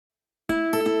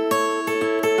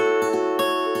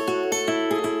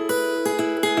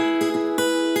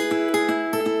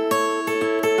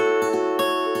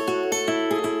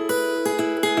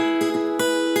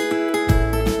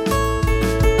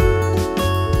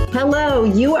Hello,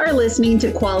 you are listening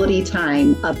to Quality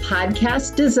Time, a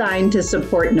podcast designed to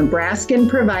support Nebraskan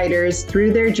providers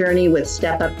through their journey with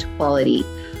Step Up to Quality.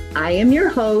 I am your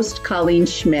host, Colleen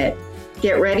Schmidt.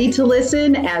 Get ready to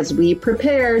listen as we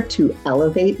prepare to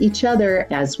elevate each other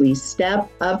as we step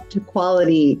up to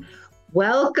quality.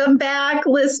 Welcome back,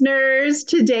 listeners.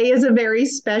 Today is a very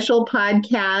special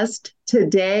podcast.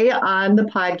 Today on the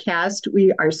podcast,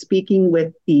 we are speaking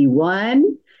with the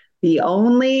one, the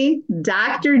only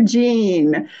Dr.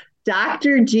 Jean.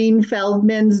 Dr. Jean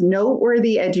Feldman's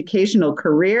noteworthy educational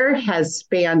career has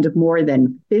spanned more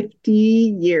than 50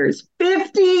 years.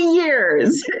 50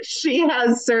 years! She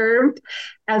has served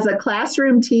as a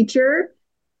classroom teacher,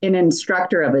 an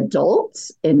instructor of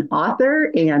adults, an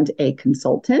author, and a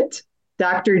consultant.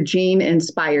 Dr. Jean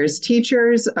inspires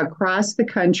teachers across the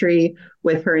country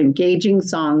with her engaging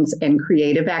songs and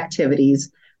creative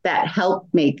activities that help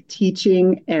make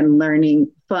teaching and learning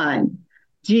fun.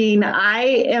 Jean, I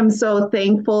am so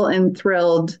thankful and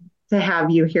thrilled to have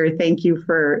you here. Thank you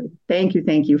for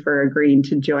agreeing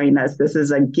to join us. This is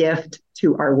a gift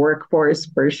to our workforce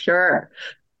for sure.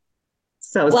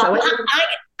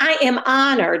 I am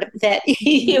honored that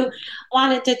you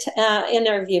wanted to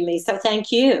interview me. So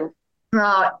thank you.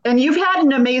 And you've had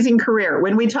an amazing career.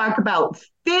 When we talk about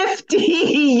 50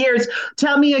 years,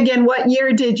 tell me again, what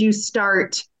year did you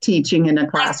start teaching in a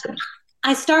classroom?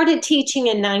 I started teaching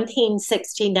in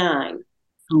 1969.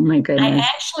 Oh my goodness.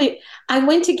 I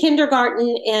went to kindergarten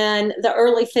in the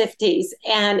early 50s,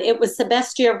 and it was the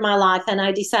best year of my life. And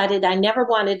I decided I never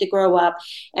wanted to grow up.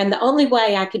 And the only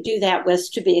way I could do that was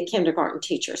to be a kindergarten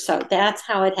teacher. So that's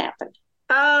how it happened.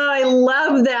 Oh, I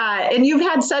love that. And you've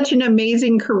had such an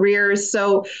amazing career.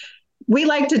 So we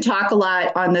like to talk a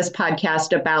lot on this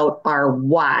podcast about our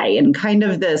why and kind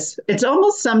of this, it's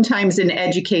almost sometimes in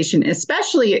education,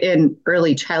 especially in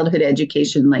early childhood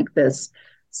education, like this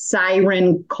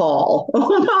siren call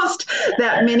almost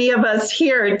that many of us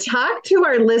hear. Talk to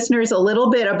our listeners a little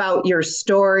bit about your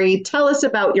story. Tell us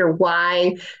about your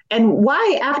why and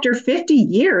why after 50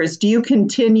 years do you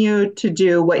continue to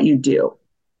do what you do?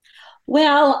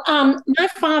 Well, my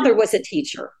father was a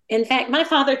teacher. In fact, my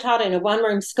father taught in a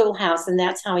one-room schoolhouse, and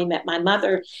that's how he met my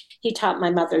mother. He taught my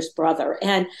mother's brother.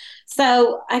 And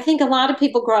so I think a lot of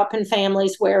people grow up in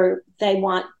families where they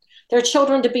want their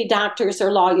children to be doctors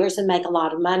or lawyers and make a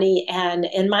lot of money. And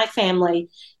in my family,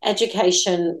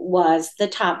 education was the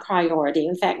top priority.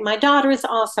 In fact, my daughter is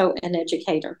also an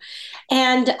educator.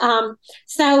 And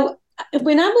so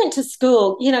when I went to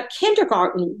school,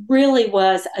 kindergarten really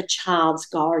was a child's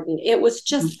garden. It was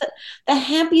just the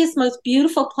happiest, most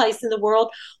beautiful place in the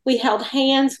world. We held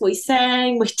hands, we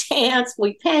sang, we danced,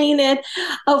 we painted.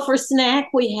 Oh, for snack,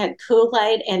 we had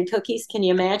Kool-Aid and cookies. Can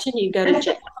you imagine? You go to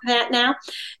jail for that now.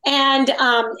 And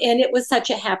it was such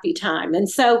a happy time. And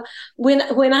so when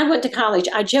I went to college,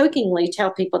 I jokingly tell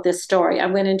people this story. I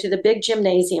went into the big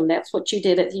gymnasium. That's what you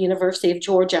did at the University of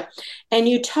Georgia. And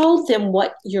you told them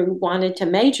what you wanted to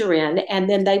major in, and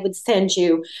then they would send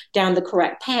you down the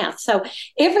correct path. So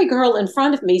every girl in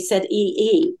front of me said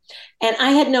EE. And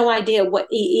I had no idea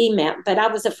what EE meant, but I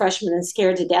was a freshman and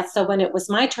scared to death. So when it was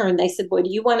my turn, they said, "What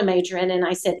do you want to major in?" And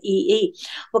I said EE.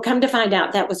 Well, come to find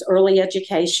out, that was early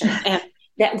education. And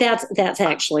that's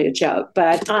actually a joke,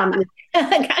 but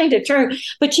kind of true.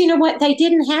 But you know what? They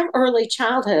didn't have early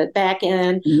childhood back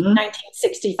in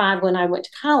 1965 when I went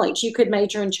to college. You could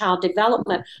major in child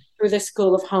development through the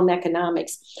School of Home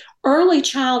Economics. Early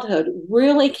childhood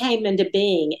really came into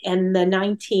being in the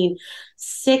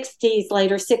 1960s,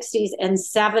 later 60s and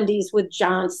 70s with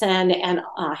Johnson and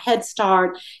Head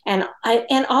Start and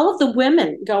all of the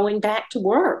women going back to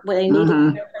work when they needed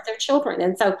to care for their children.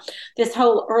 And so this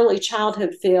whole early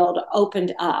childhood field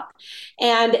opened up.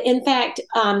 And in fact,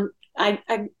 I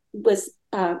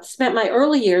spent my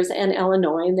early years in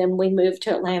Illinois, and then we moved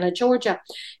to Atlanta, Georgia.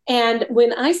 And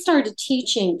when I started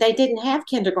teaching, they didn't have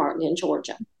kindergarten in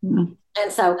Georgia. Mm-hmm.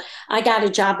 And so I got a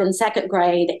job in second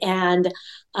grade, and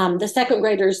the second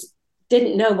graders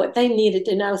didn't know what they needed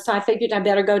to know. So I figured I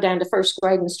better go down to first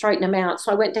grade and straighten them out.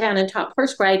 So I went down and taught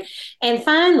first grade. And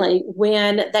finally,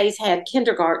 when they had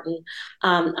kindergarten,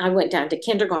 I went down to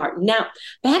kindergarten. Now,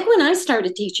 back when I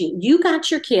started teaching, you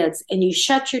got your kids and you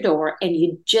shut your door and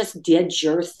you just did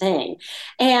your thing.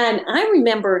 And I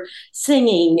remember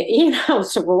singing,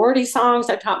 sorority songs.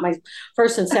 I taught my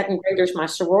first and second graders my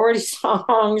sorority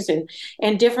songs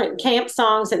and different camp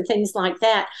songs and things like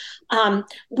that.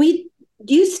 We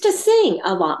used to sing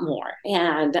a lot more.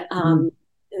 And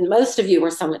most of you are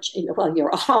so much,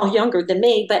 you're all younger than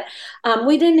me, but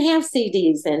we didn't have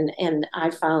CDs and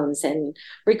iPhones and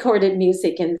recorded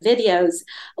music and videos.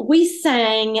 We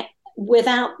sang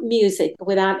without music,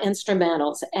 without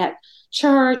instrumentals, at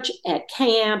church, at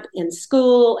camp, in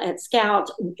school, at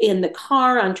scouts, in the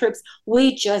car, on trips,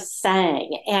 we just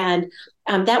sang. And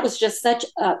that was just such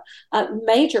a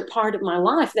major part of my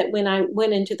life, that when I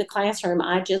went into the classroom,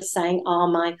 I just sang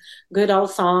all my good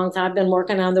old songs. I've been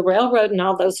working on the railroad and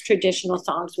all those traditional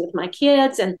songs with my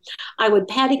kids, and I would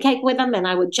patty cake with them, and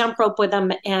I would jump rope with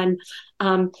them, and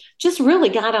just really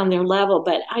got on their level.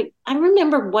 But I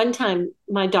remember one time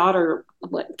my daughter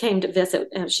came to visit,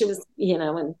 and she was,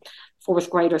 in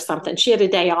fourth grade or something. She had a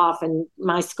day off and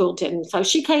my school didn't. So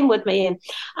she came with me, and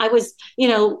I was,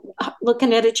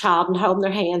 looking at a child and holding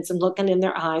their hands and looking in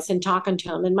their eyes and talking to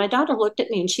them. And my daughter looked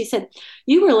at me and she said,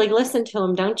 "You really listen to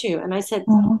them, don't you?" And I said,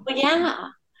 "Well, yeah."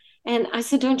 And I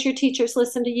said, "Don't your teachers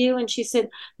listen to you?" And she said,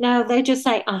 "No, they just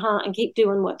say, and keep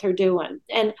doing what they're doing."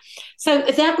 And so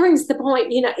that brings the point,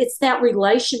 it's that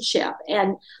relationship.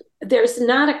 And there's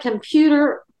not a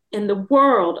computer in the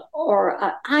world or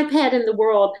an iPad in the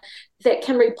world that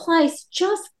can replace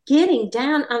just getting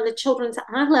down on the children's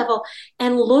eye level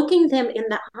and looking them in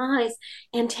the eyes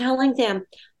and telling them,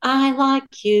 "I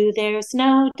like you, there's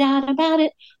no doubt about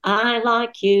it. I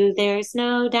like you, there's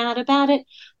no doubt about it.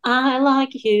 I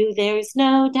like you, there's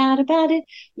no doubt about it.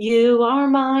 You are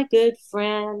my good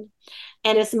friend."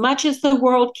 And as much as the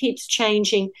world keeps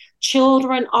changing,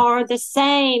 children are the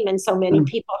same. And so many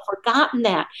people have forgotten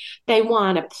that. They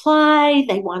want to play.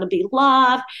 They want to be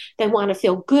loved. They want to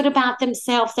feel good about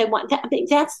themselves. They want that.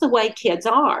 That's the way kids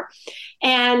are.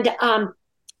 And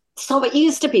so it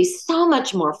used to be so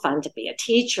much more fun to be a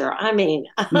teacher. I mean,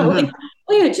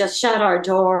 we would just shut our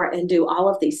door and do all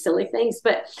of these silly things.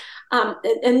 But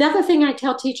another thing I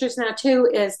tell teachers now too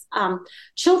is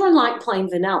children like plain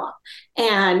vanilla.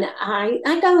 And I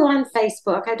go on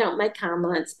Facebook. I don't make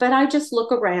comments, but I just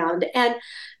look around, and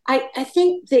I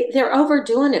think they're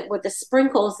overdoing it with the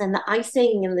sprinkles and the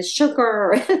icing and the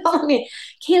sugar. I mean,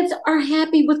 kids are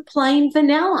happy with plain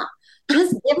vanilla.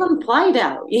 Just give them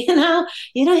Play-Doh, you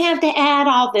don't have to add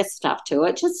all this stuff to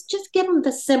it. Just give them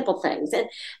the simple things,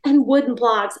 and wooden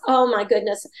blocks. Oh my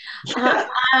goodness.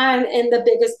 I'm the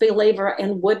biggest believer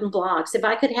in wooden blocks. If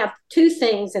I could have two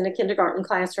things in a kindergarten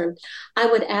classroom, I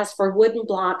would ask for wooden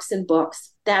blocks and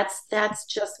books. That's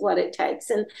just what it takes.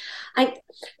 And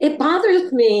it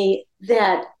bothers me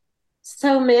that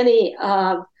so many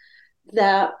of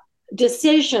the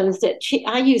decisions that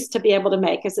I used to be able to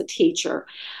make as a teacher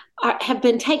have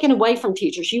been taken away from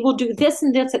teachers. You will do this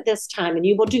and this at this time, and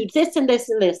you will do this and this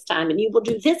and this time, and you will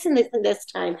do this and this and this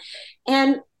time.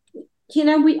 And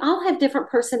we all have different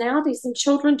personalities, and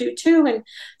children do too. And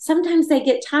sometimes they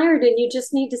get tired, and you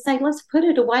just need to say, "Let's put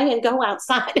it away and go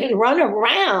outside and run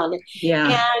around."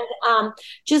 Yeah. And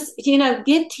just,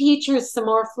 give teachers some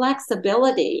more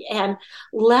flexibility and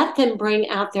let them bring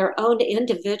out their own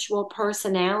individual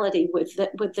personality with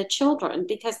the children,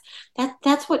 because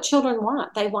that's what children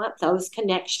want. They want those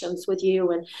connections with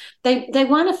you, and they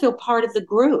want to feel part of the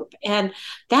group. And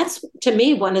that's, to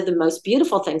me, one of the most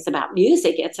beautiful things about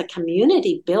music. It's a community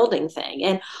building thing,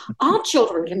 and all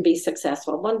children can be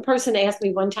successful. One person asked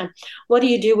me one time, "What do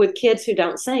you do with kids who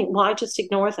don't sing?" "Well, I just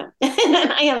ignore them." And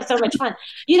I have so much fun.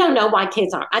 You don't know why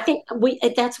kids aren't. I think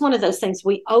that's one of those things,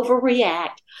 we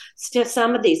overreact to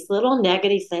some of these little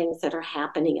negative things that are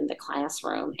happening in the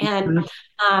classroom. And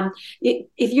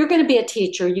if you're going to be a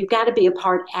teacher, you've got to be a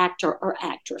part actor or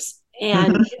actress.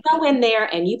 And you go in there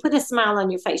and you put a smile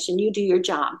on your face and you do your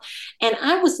job. And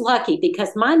I was lucky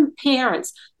because my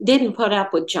parents didn't put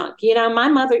up with junk. My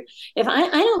mother, if I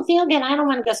don't feel good, I don't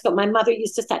want to go to school. My mother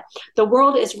used to say, "The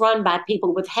world is run by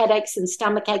people with headaches and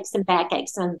stomach aches and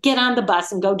backaches, and get on the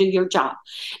bus and go do your job."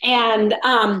 And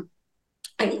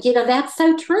that's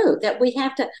so true, that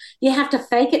you have to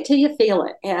fake it till you feel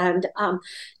it. And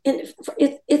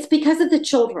it's because of the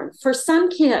children. For some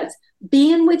kids,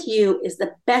 being with you is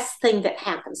the best thing that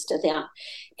happens to them.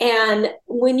 And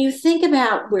when you think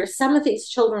about where some of these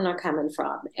children are coming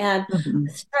from, and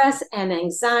stress and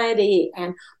anxiety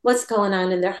and what's going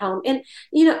on in their home, and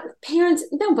parents,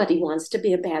 nobody wants to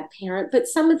be a bad parent, but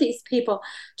some of these people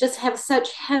just have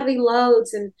such heavy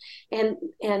loads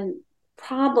and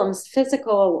problems,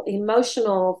 physical,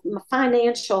 emotional,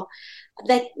 financial,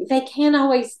 they can't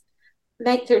always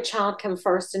make their child come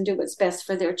first and do what's best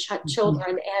for their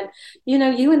children. And,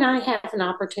 you and I have an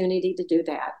opportunity to do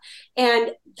that.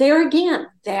 And there again,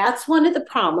 that's one of the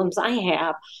problems I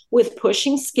have with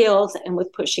pushing skills and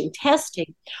with pushing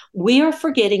testing. We are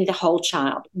forgetting the whole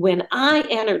child. When I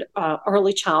entered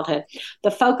early childhood, the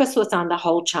focus was on the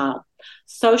whole child,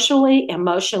 socially,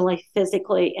 emotionally,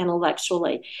 physically,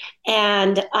 intellectually.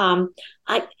 And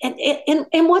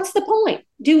and what's the point?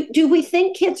 do we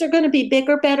think kids are going to be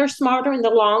bigger, better, smarter in the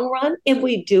long run if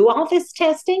we do all this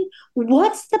testing?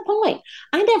 What's the point?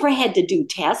 I never had to do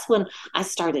tests when I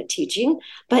started teaching,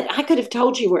 but I could have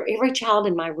told you where every child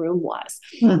in my room was.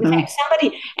 In fact,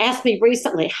 somebody asked me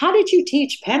recently, how did you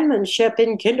teach penmanship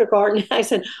in kindergarten? I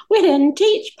said, we didn't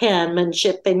teach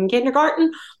penmanship in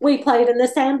kindergarten. We played in the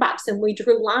sandbox and we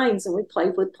drew lines and we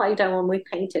played with Play-Doh and we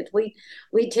painted. We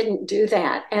didn't do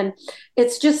that. And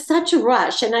it's just such a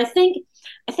rush. And I think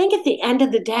at the end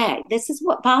of the day, this is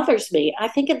what bothers me. I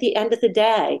think at the end of the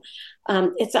day,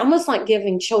 it's almost like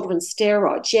giving children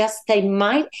steroids. Yes, they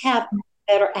might have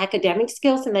better academic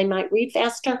skills and they might read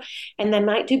faster and they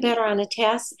might do better on a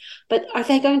test, but are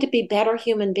they going to be better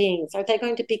human beings? Are they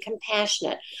going to be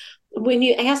compassionate? When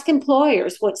you ask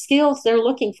employers what skills they're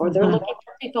looking for, they're looking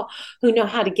for people who know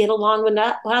how to get along with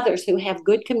others, who have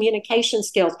good communication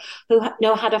skills, who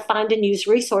know how to find and use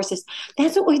resources.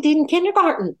 That's what we did in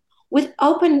kindergarten with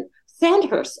open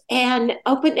centers and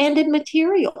open-ended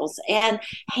materials and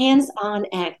hands-on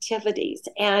activities.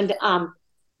 And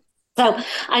so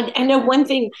I know one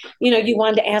thing, you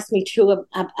wanted to ask me too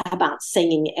about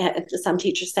singing. Some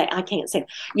teachers say, I can't sing.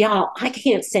 Y'all, I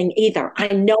can't sing either. I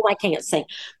know I can't sing.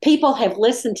 People have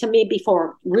listened to me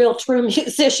before. Real true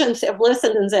musicians have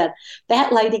listened and said,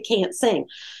 that lady can't sing.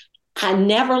 I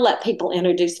never let people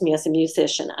introduce me as a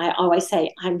musician. I always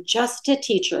say, I'm just a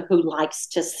teacher who likes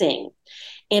to sing.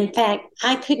 In fact,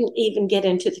 I couldn't even get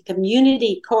into the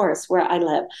community chorus where I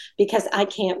live because I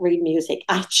can't read music.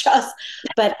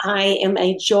 But I am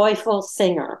a joyful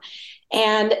singer.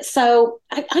 And so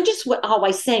I just would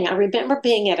always sing. I remember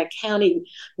being at a county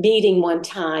meeting one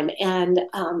time and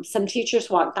some teachers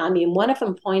walked by me and one of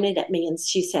them pointed at me and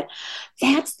she said,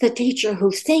 that's the teacher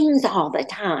who sings all the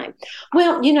time.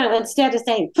 Well, instead of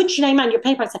saying, put your name on your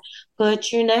paper, I said,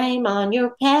 put your name on your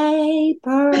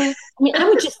paper. I mean, I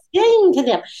would just sing to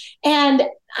them and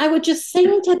I would just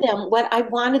sing to them what I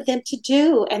wanted them to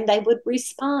do and they would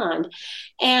respond.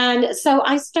 And so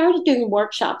I started doing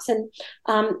workshops and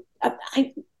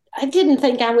I didn't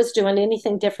think I was doing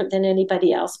anything different than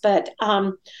anybody else, but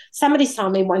somebody saw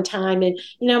me one time and,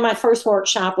 my first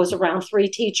workshop was around 3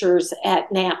 teachers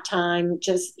at nap time,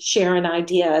 just sharing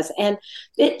ideas. And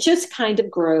it just kind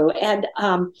of grew. And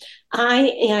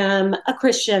I am a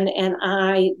Christian and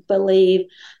I believe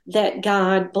that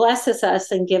God blesses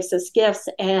us and gives us gifts,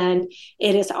 and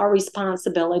it is our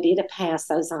responsibility to pass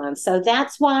those on. So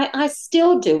that's why I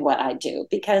still do what I do,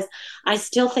 because I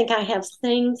still think I have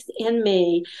things in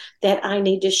me that I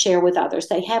need to share with others.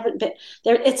 They haven't been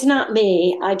there. It's not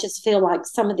me. I just feel like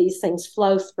some of these things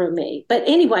flow through me. But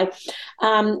anyway,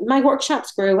 my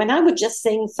workshops grew and I would just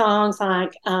sing songs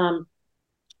like,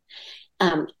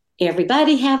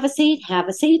 everybody have a seat, have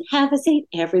a seat, have a seat.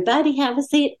 Everybody have a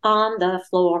seat on the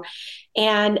floor.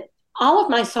 And all of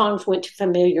my songs went to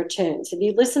familiar tunes. If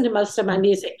you listen to most of my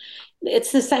music,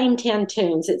 it's the same 10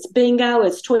 tunes. It's Bingo,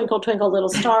 it's Twinkle, Twinkle, Little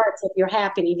Star, it's If You're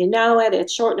Happy, If You Know It,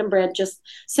 it's Short and Bread, just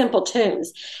simple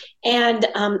tunes. And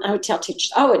I would tell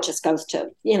teachers, oh, it just goes to,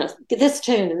 this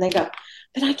tune. And they go,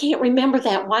 but I can't remember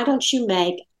that. Why don't you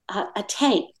make a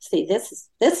tape? See,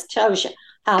 this tells you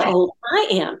how old I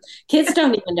am. Kids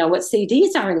don't even know what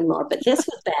CDs are anymore, but this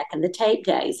was back in the tape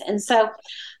days. And so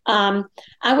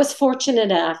I was fortunate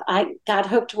enough. I got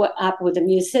hooked up with a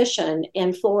musician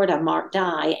in Florida, Mark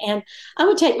Dye, and I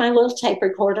would take my little tape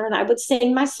recorder and I would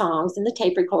sing my songs in the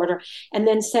tape recorder and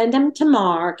then send them to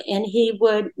Mark and he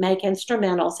would make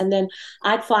instrumentals. And then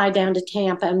I'd fly down to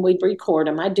Tampa and we'd record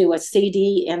them. I'd do a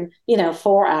CD in,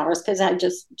 4 hours because I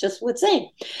just would sing.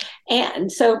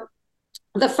 And so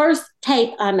the first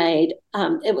tape I made,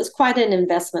 it was quite an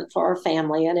investment for our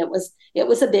family, and it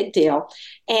was a big deal.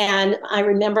 And I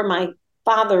remember my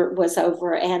father was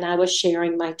over and I was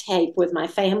sharing my tape with my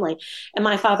family. And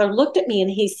my father looked at me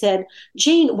and he said,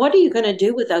 Jean, what are you going to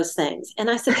do with those things? And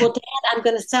I said, well, Dad, I'm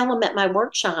going to sell them at my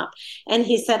workshop. And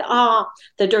he said,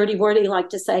 the dirty word he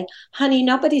liked to say, honey,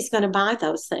 nobody's going to buy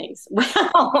those things.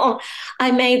 Well,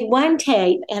 I made one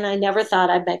tape and I never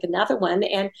thought I'd make another one.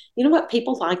 And you know what?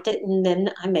 People liked it. And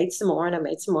then I made some more and I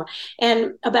made some more.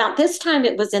 And about this time,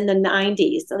 it was in the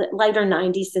 90s, later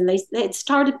 90s, and they had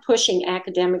started pushing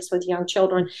academics with young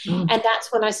children. And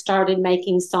that's when I started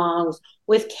making songs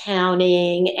with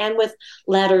counting and with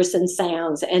letters and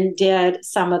sounds and did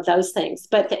some of those things.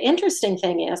 But the interesting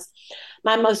thing is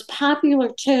my most popular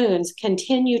tunes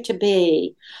continue to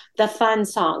be the fun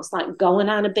songs like Going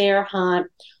on a Bear Hunt,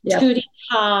 Tootie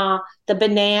Ha, the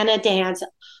Banana Dance,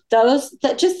 just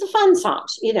the fun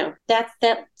songs,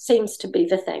 that seems to be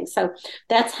the thing. So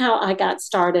that's how I got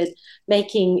started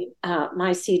making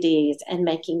my CDs and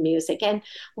making music. And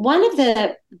one of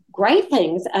the great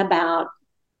things about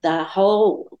the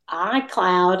whole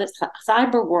iCloud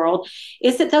cyber world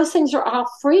is that those things are all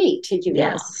free to you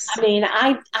now. Yes. I mean,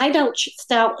 I don't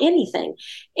sell anything.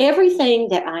 Everything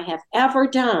that I have ever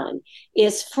done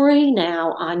is free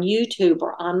now on YouTube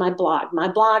or on my blog. My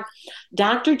blog,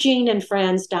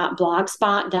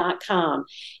 drjeanandfriends.blogspot.com.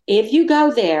 If you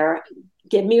go there,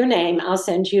 give me your name. I'll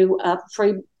send you a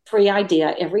free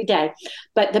idea every day.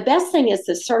 But the best thing is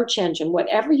the search engine.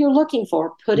 Whatever you're looking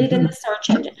for, put it in the search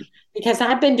engine, because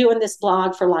I've been doing this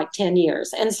blog for like 10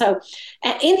 years. And so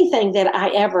anything that I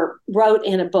ever wrote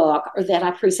in a book or that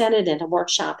I presented in a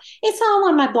workshop, it's all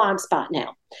on my blog spot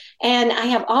now. And I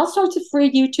have all sorts of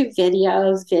free YouTube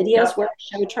videos where I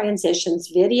show transitions,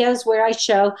 videos where I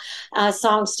show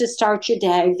songs to start your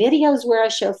day, videos where I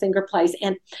show finger plays.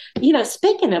 And,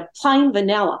 speaking of plain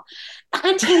vanilla,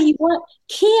 I tell you what,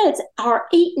 kids are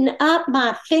eating up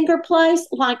my finger plays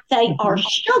like they are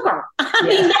sugar. I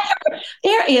mean,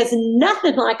 there is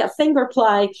nothing like a finger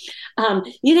play, and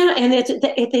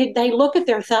they look at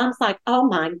their thumbs like, oh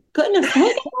my goodness,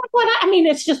 look at what I mean,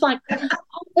 it's just like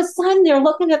all of a sudden they're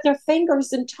looking at their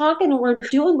fingers and talking, and we're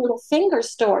doing little finger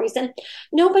stories, and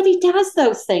nobody does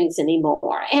those things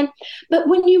anymore. But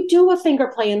when you do a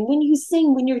finger play and when you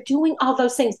sing, when you're doing all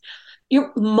those things,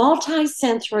 you're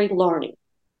multi-sensory learning.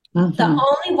 The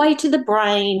only way to the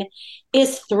brain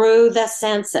is through the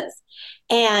senses.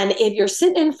 And if you're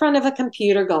sitting in front of a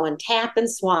computer going tap and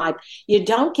swipe, you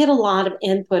don't get a lot of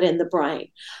input in the brain.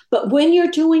 But when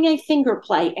you're doing a finger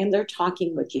play and they're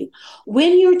talking with you,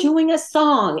 when you're doing a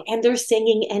song and they're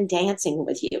singing and dancing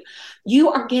with you, you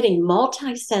are getting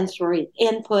multi-sensory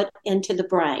input into the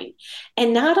brain.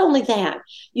 And not only that,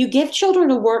 you give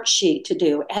children a worksheet to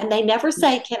do, and they never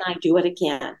say, can I do it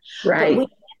again? Right. But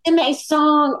them a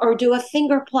song or do a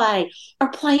finger play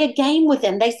or play a game with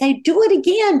them, they say, do it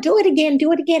again, do it again,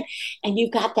 do it again. And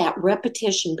you've got that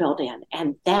repetition built in.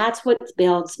 And that's what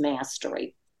builds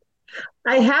mastery.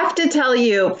 I have to tell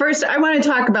you, first, I want to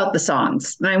talk about the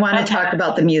songs, and I want to talk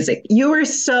about the music. You were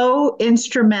so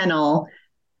instrumental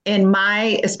in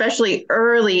especially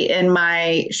early in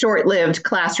my short-lived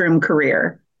classroom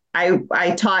career.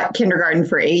 I taught kindergarten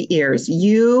for 8 years.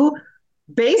 You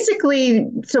basically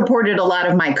supported a lot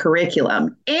of my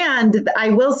curriculum. And I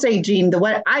will say, Jean,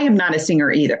 I am not a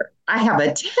singer either. I have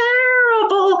a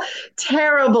terrible,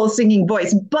 terrible singing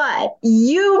voice, but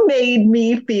you made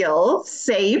me feel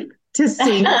safe to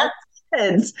sing with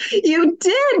kids. You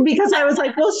did, because I was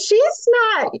like, well, she's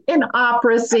not an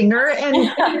opera singer, and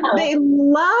they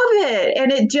love it.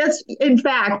 And it just, in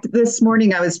fact, this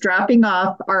morning I was dropping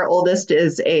off, our oldest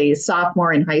is a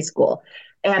sophomore in high school.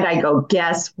 And I go,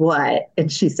 guess what?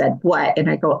 And she said, what? And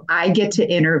I go, I get to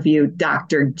interview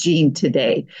Dr. Jean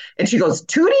today. And she goes,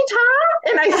 Tootie Tom?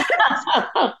 And I said,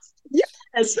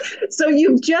 yes. So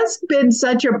you've just been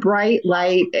such a bright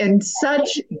light and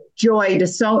such joy to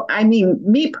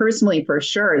me personally, for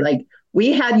sure. Like,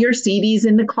 we had your CDs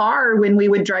in the car when we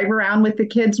would drive around with the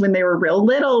kids when they were real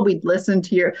little. We'd listen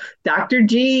to your Dr.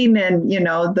 Jean and,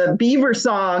 the Beaver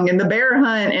song and the Bear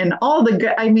Hunt and all the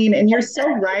good. And you're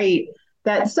so right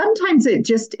that sometimes it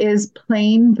just is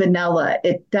plain vanilla.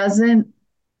 It doesn't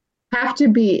have to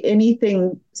be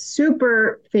anything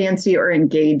super fancy or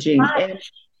engaging. Right.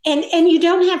 And you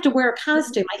don't have to wear a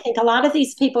costume. I think a lot of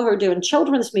these people who are doing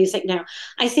children's music now,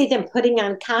 I see them putting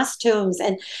on costumes.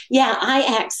 And yeah, I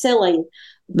act silly,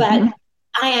 but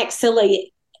I act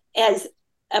silly as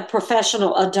a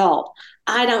professional adult.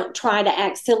 I don't try to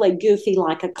act silly, goofy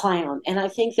like a clown. And I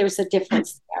think there's a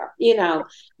difference there,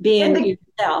 being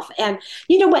yourself. And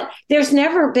you know what? There's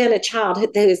never been a child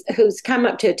who's come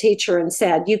up to a teacher and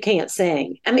said, you can't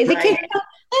sing. I mean, the kids, they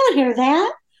don't hear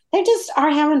that. They just are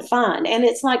having fun. And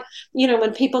it's like,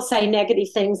 when people say negative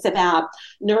things about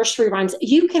nursery rhymes,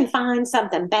 you can find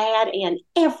something bad in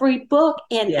every book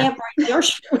and every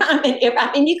nursery rhyme.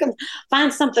 And you can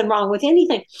find something wrong with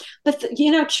anything. But,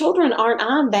 children aren't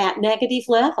on that negative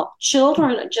level.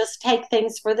 Children just take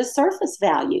things for the surface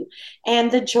value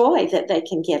and the joy that they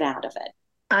can get out of it.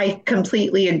 I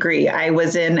completely agree. I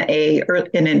was in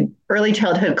an early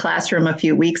childhood classroom a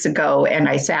few weeks ago, and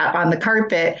I sat on the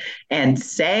carpet and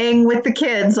sang with the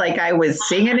kids like I was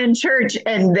singing in church,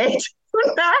 and they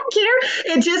did not care.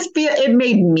 It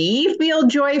made me feel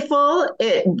joyful.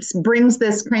 It brings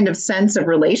this kind of sense of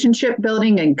relationship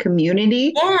building and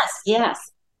community.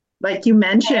 Yes. Like you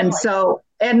mentioned. So,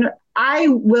 and I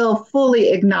will fully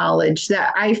acknowledge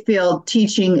that I feel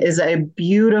teaching is a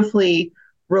beautifully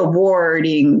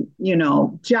rewarding,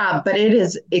 job, but it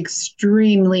is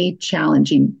extremely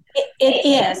challenging. It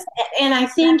is. And I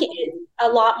think it's a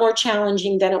lot more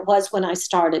challenging than it was when I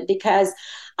started, because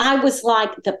I was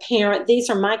like the parent. These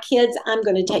are my kids. I'm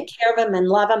going to take care of them and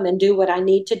love them and do what I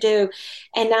need to do.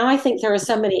 And now I think there are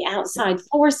so many outside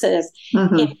forces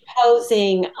Mm-hmm.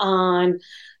 imposing on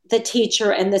the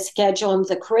teacher and the schedule and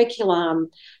the curriculum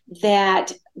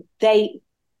that they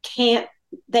can't,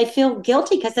 they feel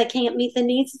guilty because they can't meet the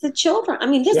needs of the children. I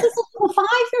mean, this Yeah. is a little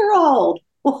 5-year-old.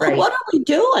 Right. What are we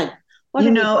doing?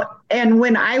 And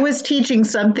when I was teaching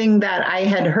something that I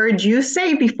had heard you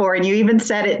say before, and you even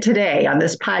said it today on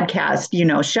this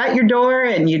podcast, shut your door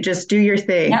and you just do your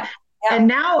thing. Yep, yep. And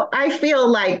now I feel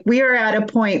like we are at a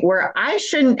point where I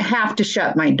shouldn't have to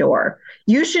shut my door.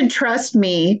 You should trust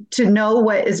me to know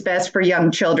what is best for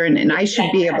young children, and I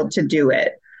should be able to do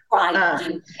it. Right.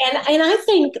 And I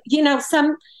think,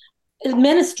 some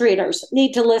administrators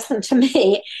need to listen to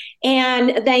me,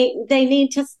 and they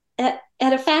need to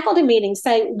at a faculty meeting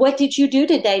say, what did you do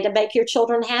today to make your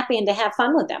children happy and to have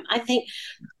fun with them? I think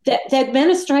that the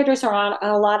administrators are on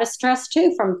a lot of stress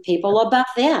too from people above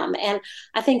them, and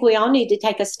I think we all need to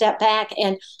take a step back,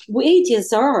 and we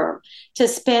deserve to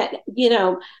spend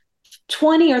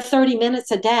 20 or 30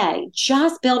 minutes a day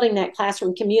just building that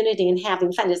classroom community and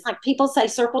having fun. It's like people say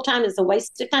circle time is a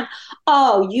waste of time.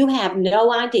 Oh, you have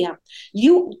no idea.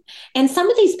 And some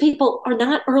of these people are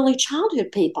not early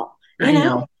childhood people. I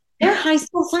know. They're high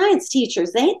school science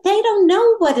teachers. They don't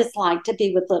know what it's like to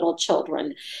be with little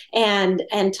children and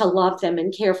to love them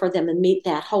and care for them and meet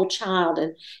that whole child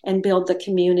and build the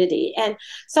community. And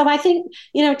so I think,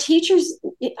 teachers,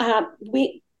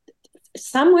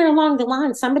 somewhere along the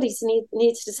line, somebody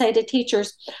needs to say to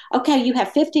teachers, okay, you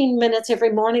have 15 minutes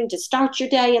every morning to start your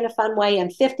day in a fun way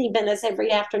and 50 minutes every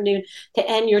afternoon to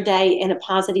end your day in a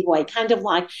positive way, kind of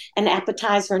like an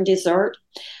appetizer and dessert.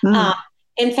 Mm.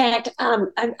 In fact,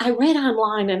 I read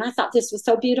online, and I thought this was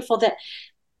so beautiful, that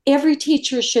every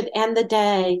teacher should end the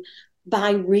day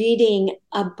by reading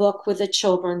a book with the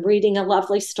children, reading a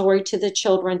lovely story to the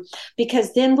children,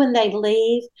 because then when they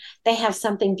leave, they have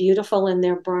something beautiful in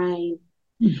their brain.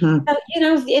 Mm-hmm.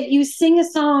 So, if you sing a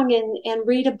song and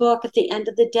read a book at the end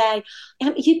of the day,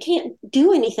 you can't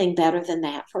do anything better than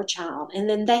that for a child. And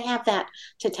then they have that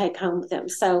to take home with them.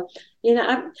 So,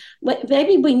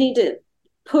 maybe we need to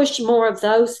push more of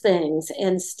those things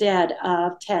instead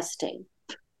of testing.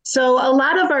 So a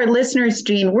lot of our listeners,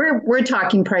 Jean, we're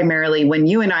talking primarily when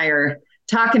you and I are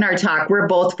talking our talk, we're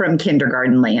both from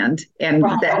kindergarten land, and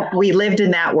that we lived in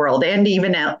that world, and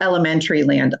even elementary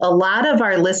land. A lot of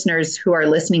our listeners who are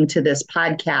listening to this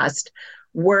podcast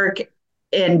work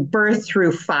in birth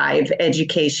through 5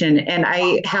 education. And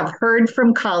I have heard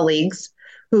from colleagues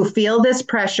who feel this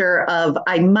pressure of,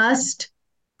 I must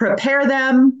prepare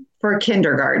them for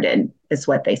kindergarten, is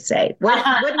what they say. What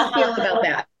do you feel about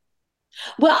that?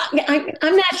 Well,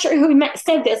 I'm not sure who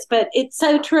said this, but it's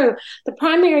so true. The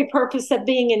primary purpose of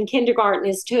being in kindergarten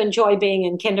is to enjoy being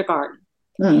in kindergarten.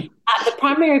 The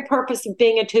primary purpose of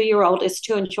being a 2-year-old is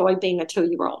to enjoy being a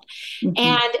 2-year-old.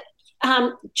 Mm-hmm.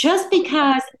 And just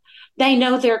because they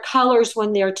know their colors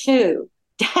when they're 2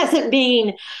 doesn't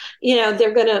mean,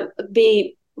 they're going to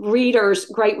be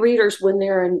great readers when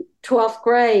they're in 12th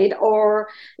grade, or,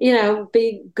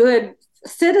 be good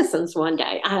citizens one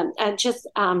day.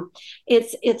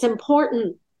 It's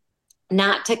important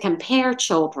not to compare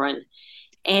children.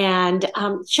 And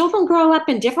children grow up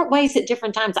in different ways at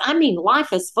different times. I mean,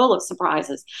 life is full of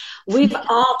surprises. We've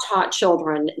all taught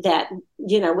children that,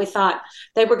 we thought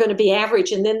they were going to be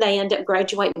average, and then they end up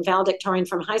graduating valedictorian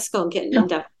from high school and getting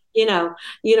into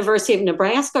University of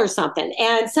Nebraska or something.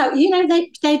 And so,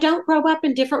 they don't grow up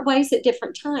in different ways at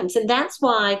different times. And that's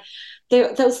why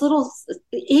those little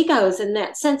egos and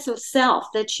that sense of self,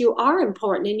 that you are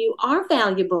important and you are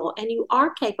valuable and you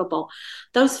are capable,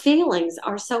 those feelings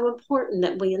are so important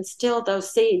that we instill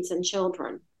those seeds in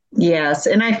children. Yes.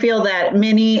 And I feel that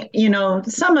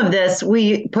some of this,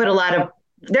 we put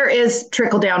there is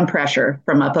trickle down pressure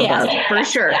from up above, for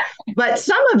sure. Yeah. But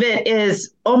some of it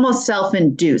is almost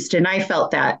self-induced. And I felt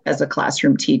that as a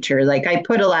classroom teacher. Like, I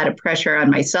put a lot of pressure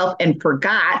on myself and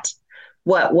forgot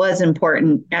what was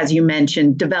important, as you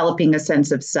mentioned, developing a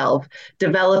sense of self,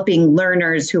 developing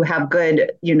learners who have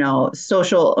good,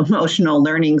 social, emotional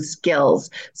learning skills,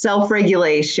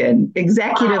 self-regulation,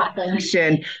 executive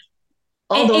function.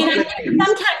 And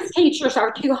sometimes teachers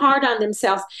are too hard on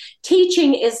themselves.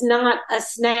 Teaching is not a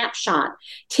snapshot.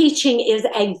 Teaching is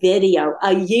a video,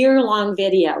 a year-long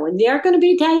video. And there are going to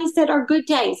be days that are good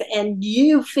days, and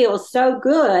you feel so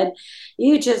good.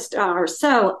 You just are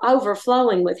so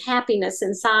overflowing with happiness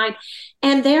inside.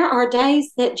 And there are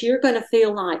days that you're going to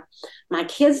feel like, my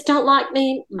kids don't like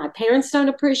me, my parents don't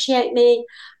appreciate me,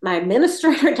 my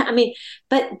administrator,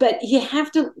 but you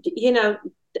have to,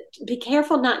 be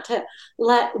careful not to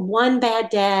let one bad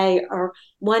day or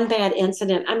one bad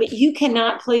incident. I mean, you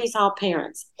cannot please all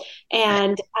parents.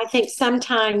 And I think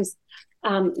sometimes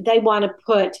they want to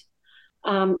put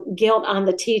guilt on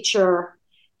the teacher,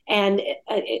 and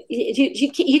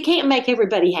you can't make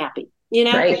everybody happy,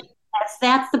 Right.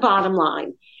 That's the bottom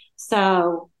line.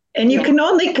 So, And you yeah. can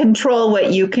only control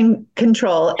what you can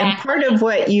control. And part of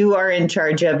what you are in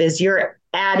charge of is your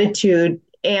attitude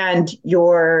and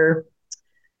your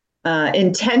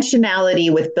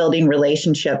intentionality with building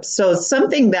relationships. So,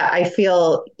 something that I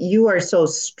feel you are so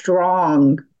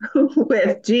strong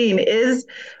with, Jean, is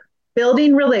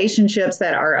building relationships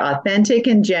that are authentic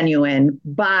and genuine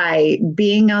by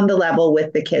being on the level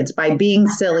with the kids, by being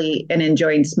silly and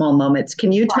enjoying small moments.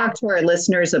 Can you talk to our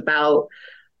listeners about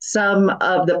some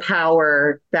of the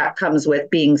power that comes with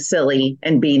being silly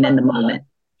and being in the moment?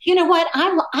 You know what?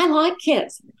 I like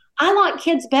kids. I like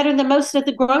kids better than most of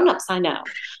the grown-ups I know.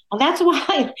 And that's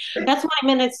why I'm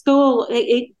in a school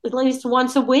at least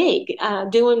once a week,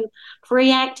 doing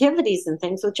free activities and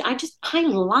things, which I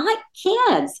like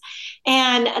kids.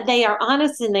 And they are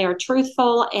honest and they are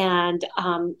truthful. And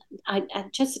I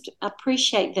just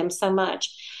appreciate them so much.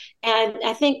 And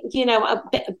I think,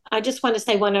 I just want to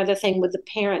say one other thing with the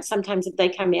parents. Sometimes if they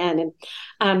come in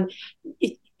and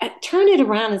turn it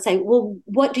around and say, well,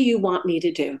 what do you want me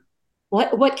to do?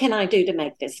 What can I do to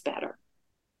make this better?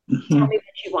 Mm-hmm. Tell me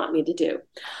what you want me to do.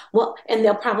 Well, and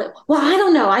they'll probably, well, I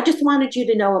don't know. I just wanted you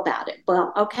to know about it.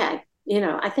 Well, okay.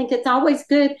 I think it's always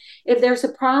good if there's a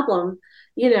problem,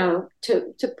 to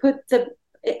put the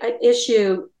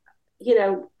issue,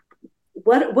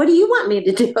 what do you want me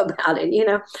to do about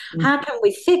it? How can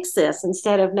we fix this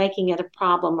instead of making it a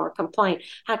problem or complaint?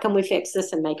 How can we fix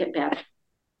this and make it better?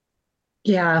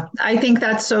 Yeah, I think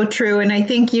that's so true. And I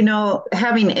think,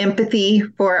 having empathy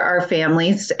for our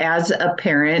families as a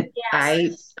parent,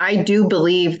 Yes. I do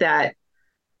believe that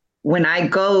when I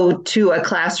go to a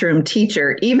classroom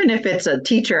teacher, even if it's a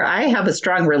teacher I have a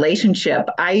strong relationship,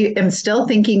 I am still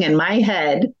thinking in my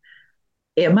head,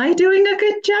 am I doing a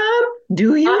good job?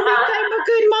 Do you think I'm a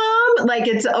good mom? Like,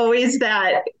 it's always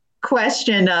that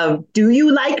question of, do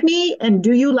you like me and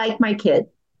do you like my kid?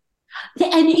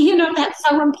 And that's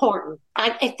so important.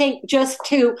 I think just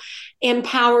to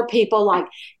empower people, like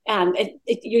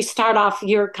you start off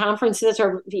your conferences,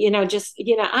 or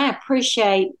I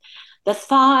appreciate the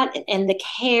thought and the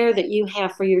care that you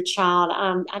have for your child.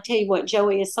 I tell you what,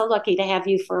 Joey is so lucky to have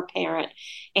you for a parent,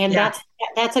 and Yeah.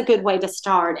 that's a good way to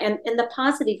start. And the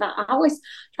positive, I always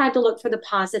try to look for the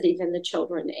positive in the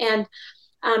children. And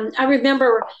I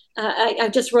remember I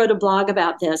just wrote a blog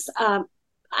about this.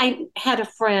 I had a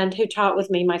friend who taught with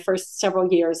me my first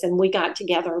several years, and we got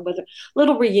together with a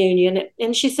little reunion.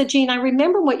 And she said, Jean, I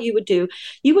remember what you would do.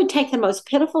 You would take the most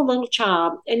pitiful little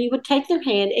child, and you would take their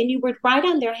hand, and you would write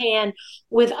on their hand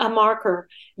with a marker,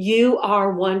 you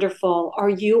are wonderful, or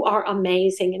you are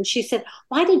amazing. And she said,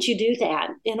 why did you do that?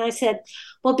 And I said,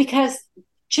 well, because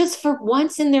just for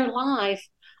once in their life,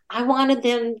 I wanted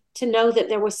them to know that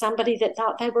there was somebody that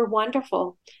thought they were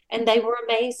wonderful and they were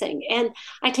amazing. And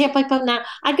I tell people now,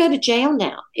 I'd go to jail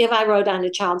now if I wrote on a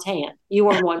child's hand, you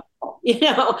are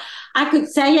wonderful. I could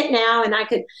say it now, and I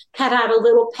could cut out a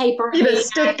little paper hand,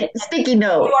 sticky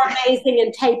note. You are amazing,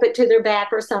 and tape it to their back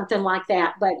or something like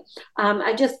that. But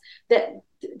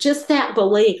just that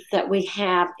belief that we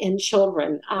have in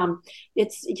children,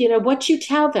 it's what you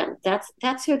tell them,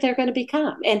 that's who they're going to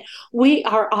become. And we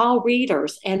are all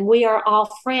readers, and we are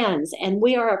all friends, and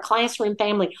we are a classroom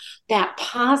family. That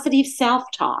positive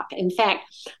self-talk, in fact,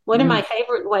 one of my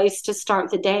favorite ways to start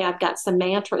the day, I've got some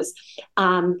mantras.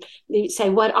 You say,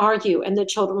 what are you? And the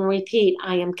children repeat,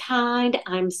 I am kind,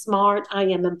 I'm smart, I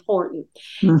am important.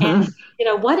 And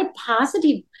what a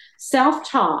positive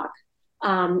self-talk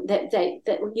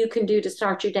that you can do to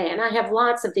start your day. And I have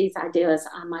lots of these ideas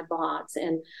on my blogs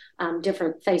and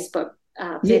different Facebook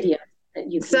videos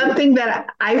that you can Something that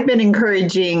I've been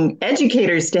encouraging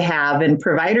educators to have and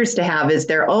providers to have is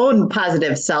their own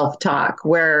positive self-talk,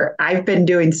 where I've been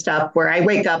doing stuff where I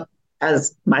wake up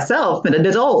as myself and an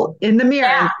adult in the mirror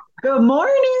and, good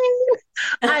morning,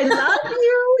 I love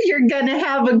you, you're gonna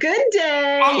have a good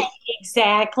day.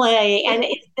 Exactly. And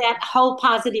it's that whole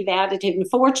positive attitude. And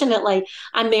fortunately,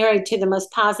 I'm married to the most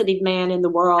positive man in the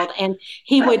world, and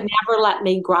he would never let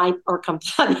me gripe or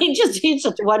complain. He just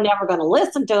was never going to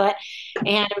listen to it.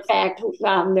 And in fact,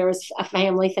 there was a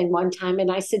family thing one time,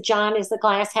 and I said, John, is the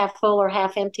glass half full or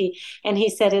half empty? And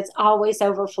he said, it's always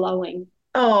overflowing.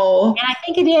 Oh. And I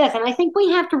think it is. And I think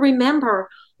we have to remember,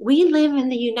 we live in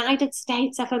the United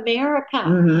States of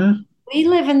America. We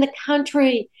live in the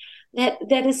country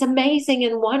that is amazing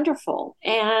and wonderful.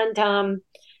 And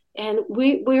And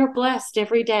we're blessed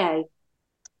every day.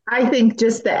 I think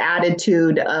just the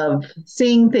attitude of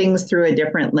seeing things through a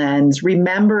different lens,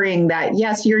 remembering that,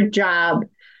 yes, your job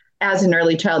as an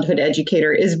early childhood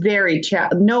educator is very,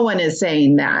 no one is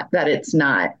saying that it's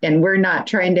not. And we're not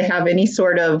trying to have any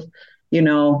sort of,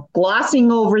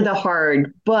 glossing over the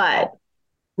hard, but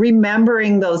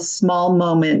remembering those small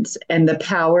moments and the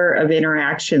power of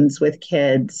interactions with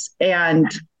kids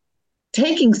and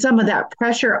taking some of that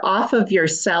pressure off of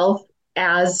yourself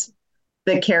as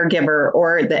the caregiver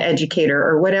or the educator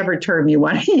or whatever term you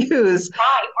want to use.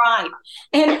 Right.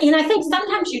 And I think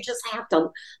sometimes you just have to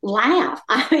laugh.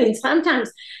 I mean,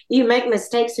 sometimes you make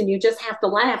mistakes and you just have to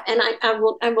laugh. And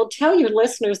I will tell your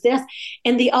listeners this.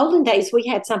 In the olden days, we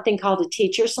had something called a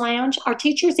teacher's lounge. Are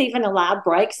teachers even allowed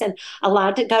breaks and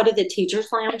allowed to go to the teacher's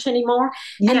lounge anymore?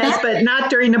 Yes, but not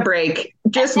during a break,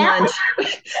 just lunch.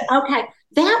 Okay.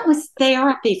 That was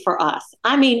therapy for us.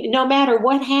 I mean, no matter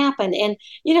what happened, and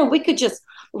we could just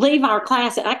leave our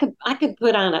class, and I could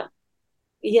put on a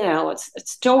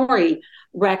story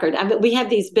record. I mean, we had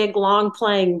these big long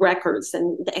playing records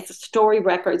and story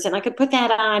records, and I could put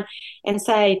that on and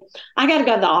say, I got to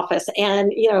go to the office,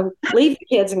 and leave the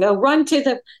kids and go run to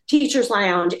the teacher's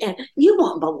lounge, and you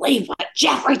won't believe what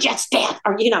Jeffrey just did,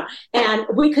 or and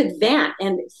we could vent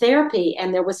and therapy,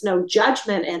 and there was no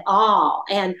judgment at all.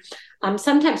 And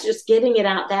sometimes just getting it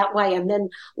out that way and then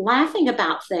laughing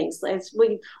about things. As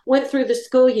we went through the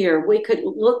school year, we could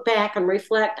look back and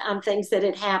reflect on things that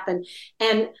had happened.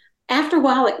 And after a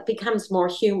while, it becomes more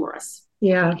humorous.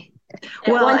 Yeah.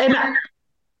 Well,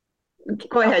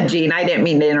 go ahead, Jean. I didn't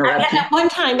mean to interrupt you. At one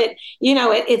time,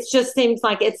 it just seems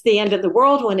like it's the end of the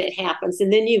world when it happens.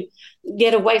 And then you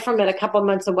get away from it a couple of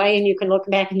months away and you can look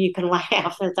back and you can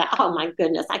laugh and say, oh, my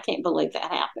goodness, I can't believe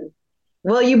that happened.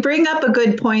 Well, you bring up a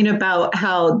good point about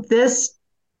how this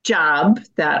job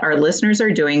that our listeners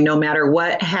are doing, no matter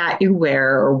what hat you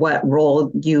wear or what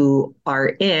role you are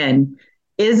in,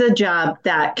 is a job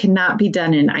that cannot be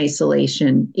done in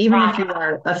isolation. Even if you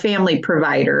are a family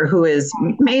provider who is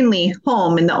mainly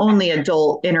home and the only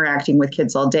adult interacting with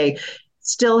kids all day,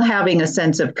 still having a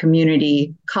sense of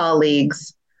community,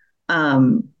 colleagues,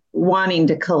 wanting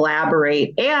to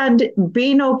collaborate and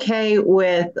being okay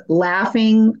with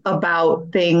laughing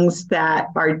about things that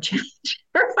are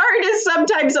hard is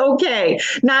sometimes okay.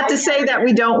 Not to say that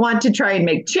we don't want to try and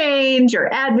make change or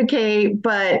advocate,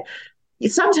 but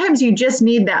sometimes you just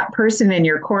need that person in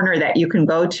your corner that you can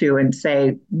go to and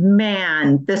say,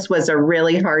 man, this was a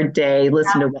really hard day.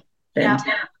 Listen to what happened.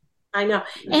 Yeah. I know.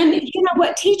 And you know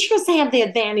what? Teachers have the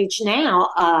advantage now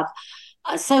of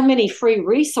so many free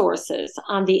resources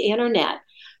on the internet.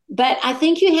 But I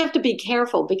think you have to be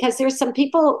careful because there's some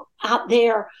people out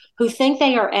there who think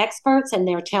they are experts and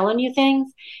they're telling you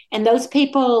things. And those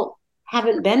people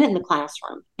haven't been in the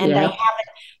classroom and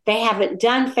they haven't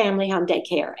done family home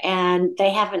daycare and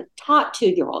they haven't taught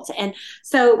 2-year-olds. And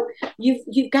so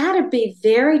you've got to be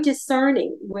very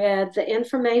discerning with the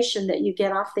information that you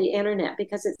get off the internet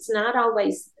because it's not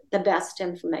always the best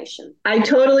information. I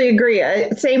totally agree.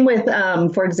 Same with,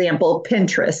 for example,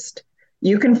 Pinterest.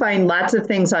 You can find lots of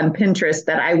things on Pinterest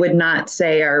that I would not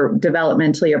say are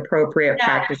developmentally appropriate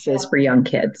practices for young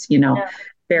kids,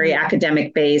 very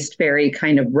academic based, very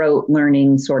kind of rote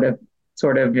learning sort of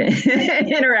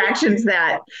interactions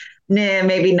that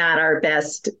maybe not our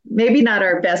best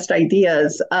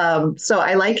ideas. So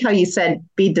I like how you said,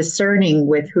 be discerning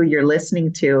with who you're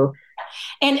listening to.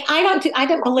 And I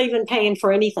don't believe in paying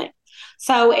for anything.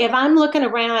 So if I'm looking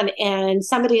around and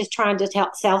somebody is trying to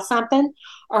sell something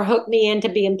or hook me into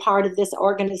being part of this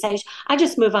organization, I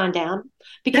just move on down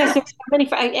because there's so many.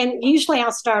 And usually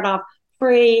I'll start off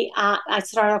free. I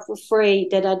start off with free,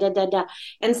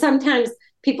 And sometimes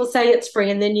people say it's free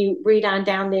and then you read on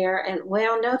down there and,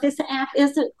 well, no, this app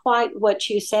isn't quite what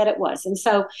you said it was. And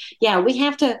so, we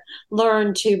have to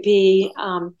learn to be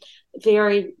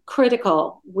very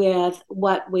critical with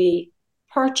what we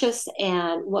purchase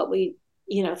and what we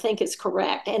think is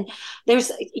correct. And there's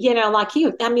like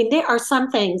there are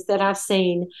some things that I've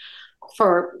seen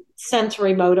for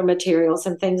sensory motor materials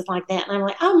and things like that, and I'm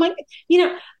like, oh my,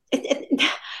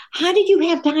 how do you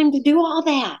have time to do all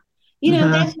that?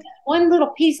 That's one little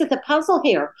piece of the puzzle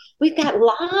here. We've got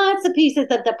lots of pieces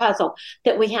of the puzzle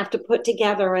that we have to put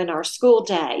together in our school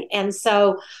day. And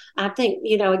so I think,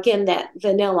 again, that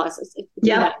vanilla.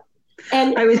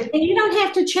 And you don't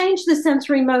have to change the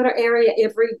sensory motor area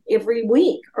every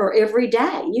week or every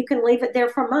day. You can leave it there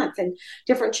for a month and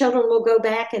different children will go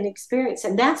back and experience.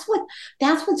 And that's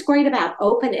what's great about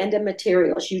open-ended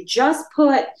materials. You just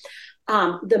put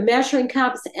the measuring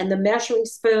cups and the measuring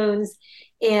spoons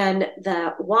in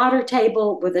the water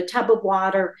table with a tub of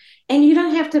water, and you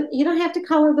don't have to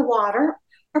color the water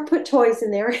or put toys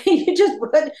in there. You just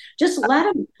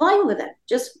let them play with it.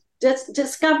 Just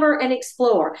discover and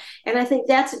explore. And I think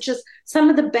that's just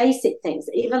some of the basic things,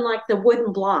 even like the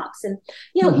wooden blocks. And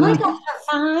Legos are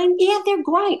fine. Yeah, they're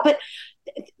great, but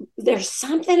there's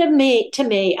something to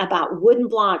me about wooden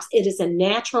blocks. It is a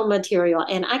natural material,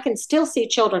 and I can still see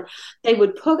children. They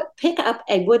would pick up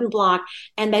a wooden block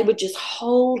and they would just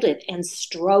hold it and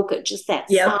stroke it, just that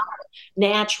Yep. soft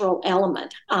natural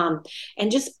element,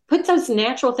 and just put those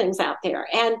natural things out there.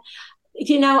 And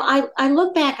I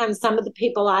look back on some of the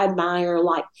people I admire,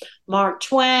 like Mark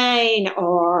Twain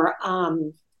or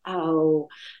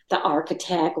the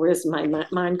architect. Where's my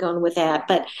mind going with that?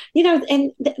 But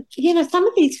some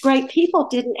of these great people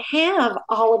didn't have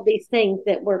all of these things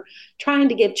that we're trying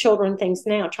to give children things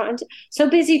now. So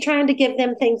busy trying to give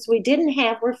them things we didn't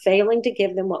have, we're failing to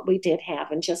give them what we did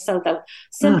have, and just so the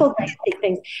simple basic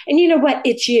things. And you know what?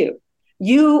 It's you.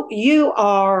 You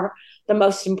are the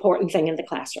most important thing in the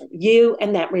classroom, you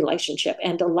and that relationship,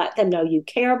 and to let them know you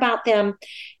care about them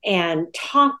and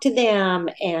talk to them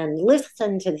and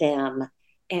listen to them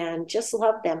and just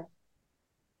love them.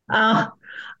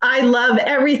 I love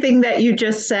everything that you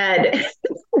just said.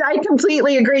 I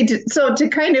completely agree. So to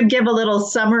kind of give a little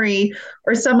summary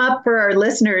or sum up for our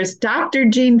listeners, Dr.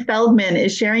 Jean Feldman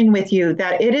is sharing with you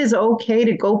that it is okay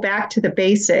to go back to the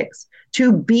basics,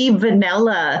 to be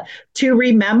vanilla, to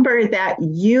remember that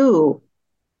you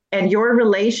and your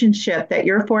relationship that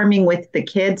you're forming with the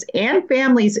kids and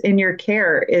families in your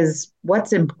care is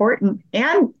what's important.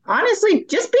 And honestly,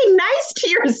 just be nice to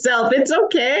yourself. It's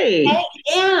okay.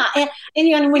 Yeah.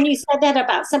 And when you said that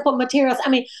about simple materials, I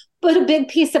mean, put a big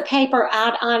piece of paper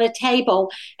out on a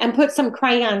table and put some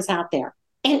crayons out there.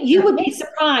 And you would be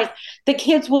surprised. The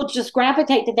kids will just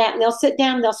gravitate to that, and they'll sit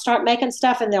down, and they'll start making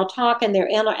stuff, and they'll talk, and they'll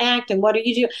interact. And what do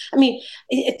you do? I mean,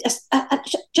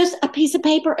 just a piece of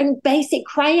paper and basic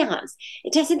crayons.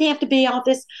 It doesn't have to be all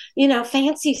this,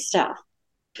 fancy stuff.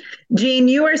 Jean,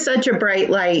 you are such a bright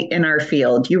light in our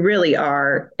field. You really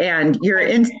are. And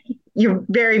you're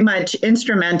very much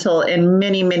instrumental in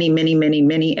many, many, many, many,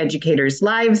 many educators'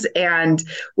 lives. And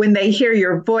when they hear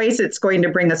your voice, it's going to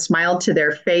bring a smile to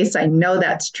their face. I know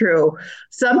that's true.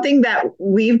 Something that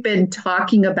we've been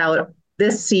talking about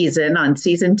this season, on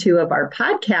season 2 of our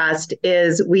podcast,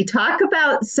 is we talk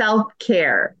about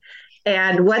self-care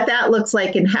and what that looks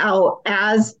like, and how,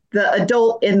 as the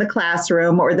adult in the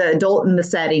classroom or the adult in the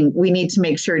setting, we need to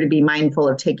make sure to be mindful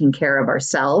of taking care of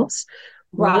ourselves.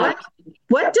 Right.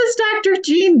 What does Dr.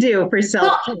 Jean do for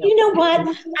self-care? Well, you know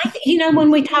what?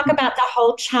 When we talk about the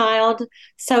whole child,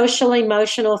 social,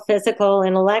 emotional, physical,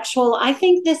 intellectual, I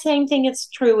think the same thing is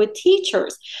true with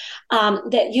teachers,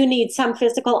 that you need some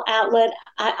physical outlet.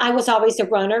 I was always a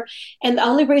runner, and the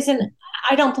only reason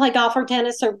I don't play golf or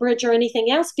tennis or bridge or anything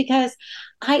else, because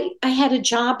I had a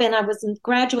job and I was a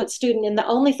graduate student, and the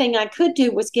only thing I could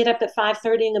do was get up at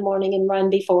 5:30 in the morning and run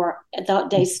before the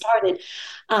day started.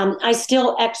 I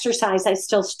still exercise, I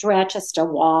still stretch, I still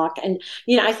walk. And,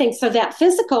 I think so that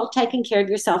taking care of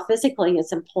yourself physically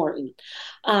is important.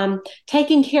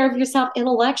 Taking care of yourself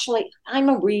intellectually. I'm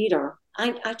a reader.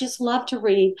 I just love to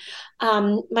read.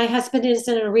 My husband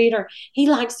isn't a reader. He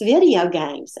likes video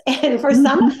games. And for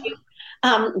some of you,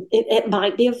 it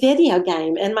might be a video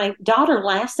game. And my daughter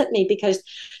laughs at me because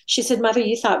she said, "Mother,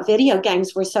 you thought video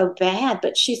games were so bad."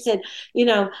 But she said,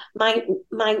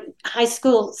 my high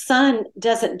school son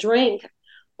doesn't drink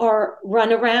or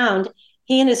run around.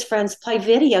 He and his friends play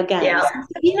video games. Yeah.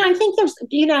 I think there's,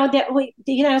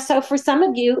 so for some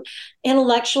of you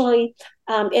intellectually,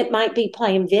 it might be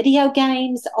playing video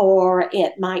games, or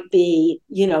it might be,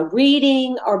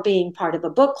 reading, or being part of a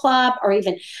book club, or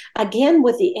even, again,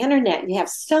 with the internet, you have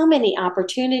so many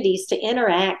opportunities to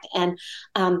interact and,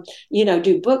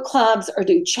 do book clubs or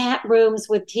do chat rooms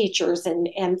with teachers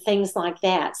and things like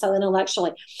that. So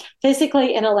intellectually,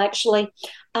 physically, intellectually,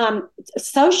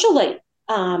 socially,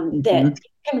 that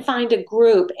you can find a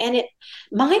group, and it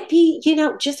might be,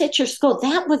 just at your school.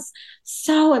 That was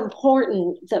so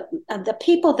important. The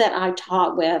people that I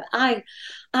taught with, I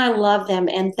love them,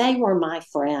 and they were my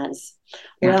friends.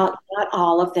 Yeah. Well, not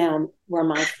all of them were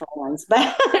my friends,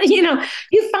 but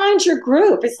you find your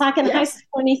group. It's like in high school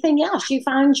or anything else. You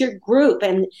find your group,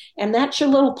 and that's your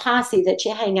little posse that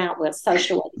you hang out with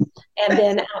socially, and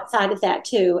then outside of that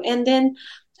too, and then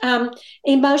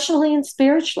emotionally and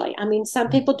spiritually. I mean, some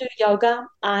people do yoga.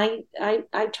 I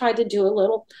try to do a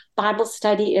little Bible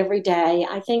study every day.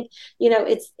 I think,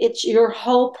 it's your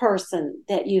whole person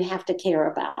that you have to care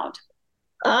about.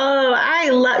 Oh, I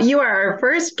love you are our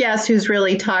first guest who's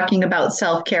really talking about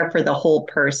self-care for the whole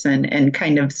person and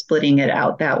kind of splitting it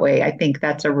out that way. I think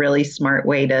that's a really smart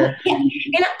way to. Yeah.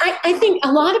 And I think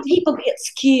a lot of people get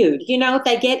skewed,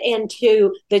 they get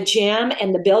into the gym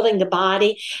and the building the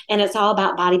body, and it's all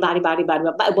about body, body, body, body.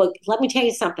 Well, let me tell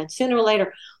you something. Sooner or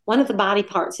later, one of the body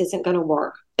parts isn't going to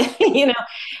work, you know.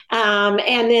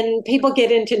 And then people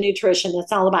get into nutrition.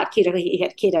 It's all about keto,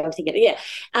 keto, keto. Yeah.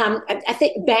 I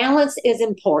think balance is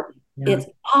important. Yeah. It's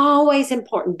always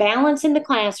important. Balance in the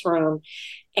classroom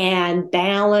and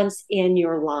balance in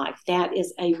your life. That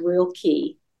is a real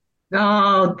key.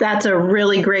 Oh, that's a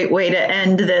really great way to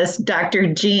end this,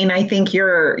 Dr. Jean. I think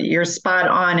you're spot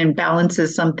on, and balance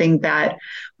is something that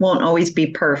won't always be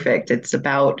perfect. It's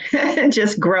about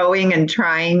just growing and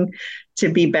trying to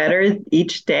be better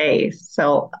each day.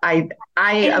 So I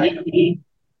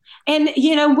And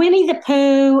Winnie the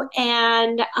Pooh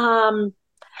and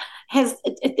has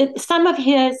some of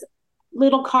his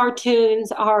little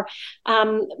cartoons are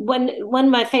one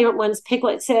of my favorite ones.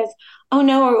 Piglet says, "Oh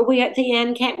no, are we at the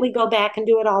end? Can't we go back and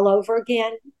do it all over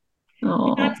again?" And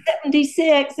oh, I'm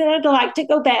 76, and I'd like to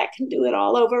go back and do it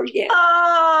all over again.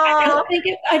 oh, I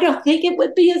don't think it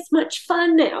would be as much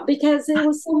fun now because it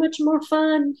was so much more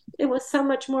fun. It was so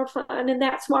much more fun, and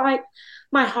that's why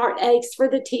my heart aches for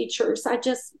the teachers. I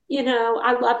just,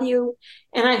 I love you,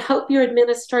 and I hope your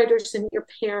administrators and your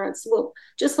parents will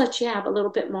just let you have a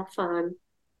little bit more fun.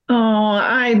 oh,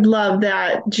 I love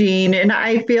that, Jean. And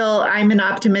I feel I'm an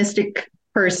optimistic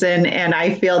person, and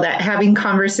I feel that having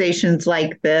conversations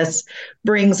like this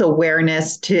brings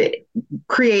awareness to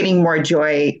creating more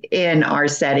joy in our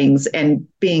settings and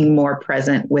being more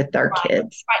present with our Right.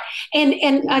 kids.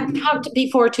 And I talked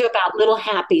before too about little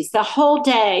happies. The whole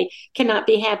day cannot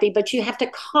be happy, but you have to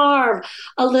carve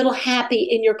a little happy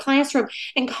in your classroom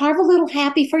and carve a little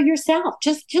happy for yourself.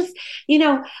 Just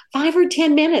 5 or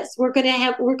 10 minutes.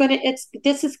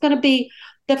 This is gonna be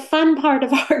the fun part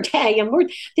of our day, and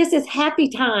this is happy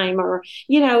time, or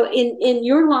in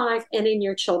your life and in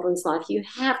your children's life. You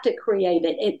have to create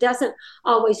it. It doesn't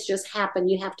always just happen.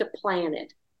 You have to plan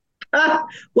it. Ah,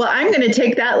 well, I'm going to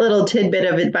take that little tidbit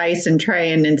of advice and try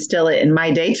and instill it in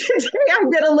my day today. I'm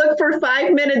going to look for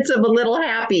 5 minutes of a little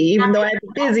happy, even though I have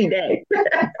a busy day.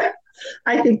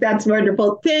 I think that's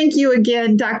wonderful. Thank you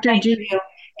again, Dr. Thank G. you.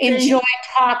 Enjoy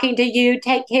talking to you.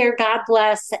 Take care. God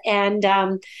bless. And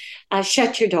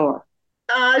shut your door.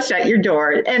 Shut your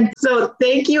door. And so,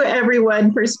 thank you,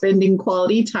 everyone, for spending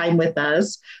quality time with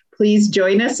us. Please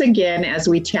join us again as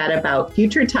we chat about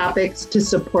future topics to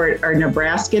support our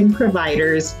Nebraskan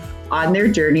providers on their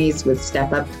journeys with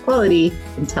Step Up to Quality.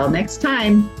 Until next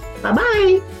time, bye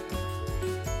bye.